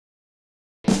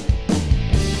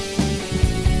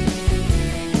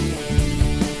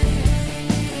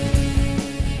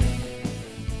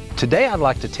Today I'd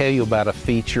like to tell you about a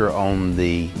feature on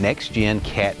the next-gen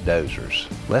cat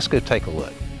dozers. Let's go take a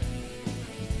look.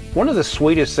 One of the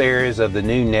sweetest areas of the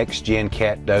new next-gen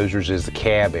cat dozers is the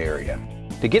cab area.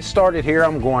 To get started here,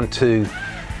 I'm going to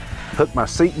hook my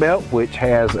seat belt, which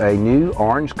has a new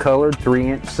orange colored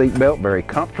 3-inch seat belt, very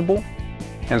comfortable.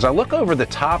 As I look over the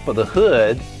top of the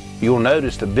hood, you'll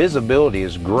notice the visibility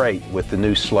is great with the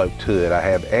new sloped hood. I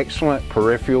have excellent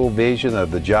peripheral vision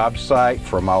of the job site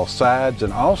from all sides,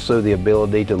 and also the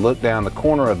ability to look down the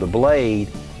corner of the blade,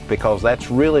 because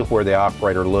that's really where the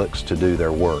operator looks to do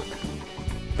their work.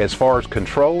 As far as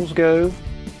controls go,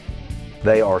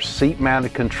 they are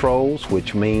seat-mounted controls,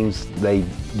 which means they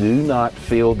do not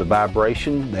feel the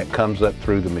vibration that comes up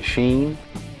through the machine.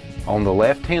 On the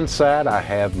left-hand side, I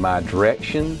have my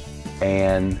direction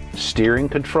and steering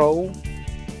control.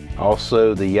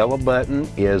 Also, the yellow button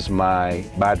is my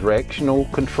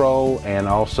bidirectional control, and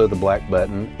also the black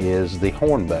button is the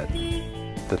horn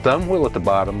button. The thumb wheel at the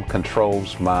bottom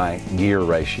controls my gear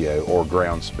ratio or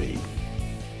ground speed.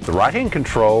 The right-hand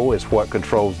control is what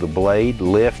controls the blade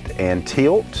lift and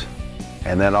tilt,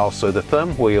 and then also the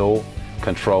thumb wheel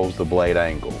controls the blade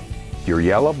angle. Your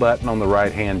yellow button on the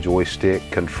right-hand joystick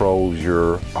controls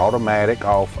your automatic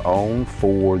off-on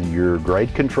for your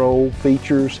grade control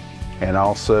features, and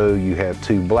also you have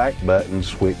two black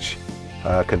buttons which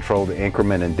control the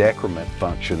increment and decrement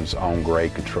functions on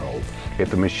grade control. If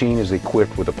the machine is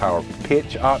equipped with a power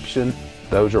pitch option,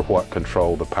 those are what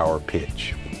control the power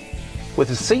pitch. With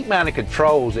the seat-mounted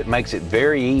controls, it makes it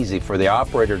very easy for the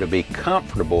operator to be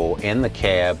comfortable in the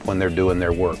cab when they're doing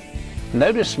their work.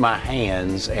 Notice my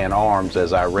hands and arms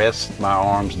as I rest my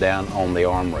arms down on the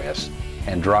armrest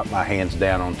and drop my hands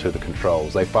down onto the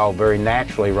controls. They fall very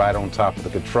naturally right on top of the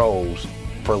controls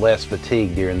for less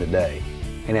fatigue during the day.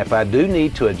 And if I do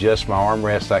need to adjust my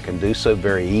armrest, I can do so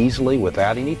very easily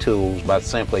without any tools by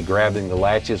simply grabbing the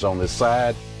latches on this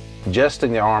side,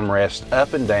 adjusting the armrest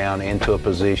up and down into a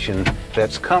position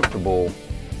that's comfortable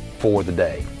for the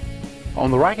day.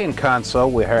 On the right-hand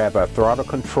console, we have our throttle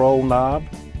control knob,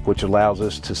 which allows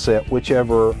us to set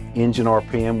whichever engine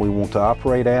RPM we want to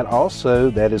operate at.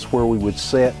 Also, that is where we would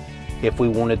set if we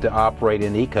wanted to operate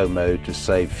in eco mode to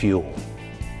save fuel.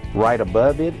 Right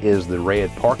above it is the red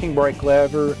parking brake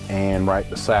lever, and right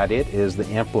beside it is the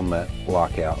implement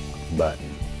lockout button.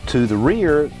 To the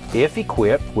rear, if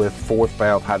equipped with 4th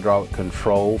valve hydraulic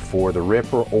control for the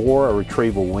ripper or a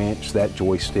retrieval winch, that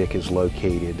joystick is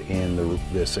located in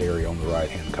this area on the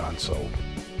right-hand console.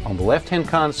 On the left-hand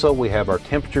console, we have our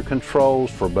temperature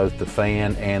controls for both the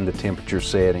fan and the temperature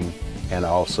setting, and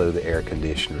also the air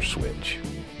conditioner switch.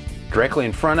 Directly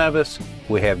in front of us,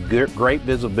 we have great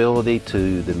visibility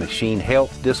to the machine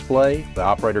health display. The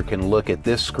operator can look at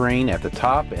this screen at the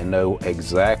top and know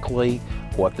exactly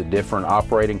what the different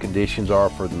operating conditions are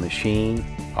for the machine.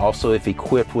 Also, if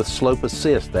equipped with slope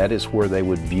assist, that is where they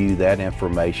would view that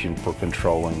information for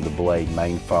controlling the blade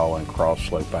main fall and cross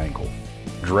slope angle.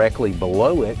 Directly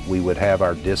below it, we would have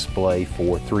our display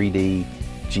for 3D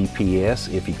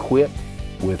GPS if equipped,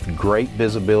 with great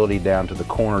visibility down to the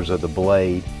corners of the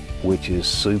blade, which is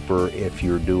super if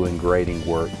you're doing grading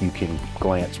work. You can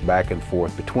glance back and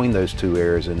forth between those two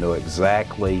areas and know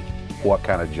exactly what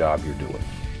kind of job you're doing.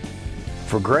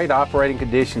 For great operating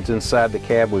conditions inside the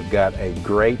cab, we've got a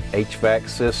great HVAC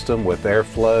system with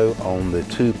airflow on the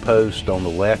two posts on the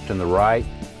left and the right,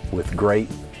 with great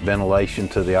ventilation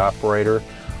to the operator.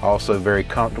 Also very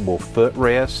comfortable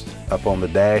footrest up on the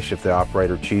dash if the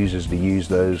operator chooses to use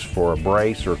those for a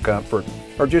brace or comfort,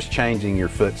 or just changing your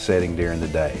foot setting during the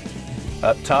day.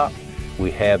 Up top,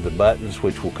 we have the buttons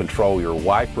which will control your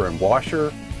wiper and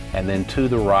washer, and then to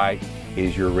the right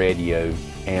is your radio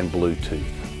and Bluetooth.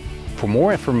 For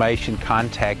more information,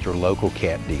 contact your local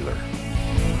cat dealer.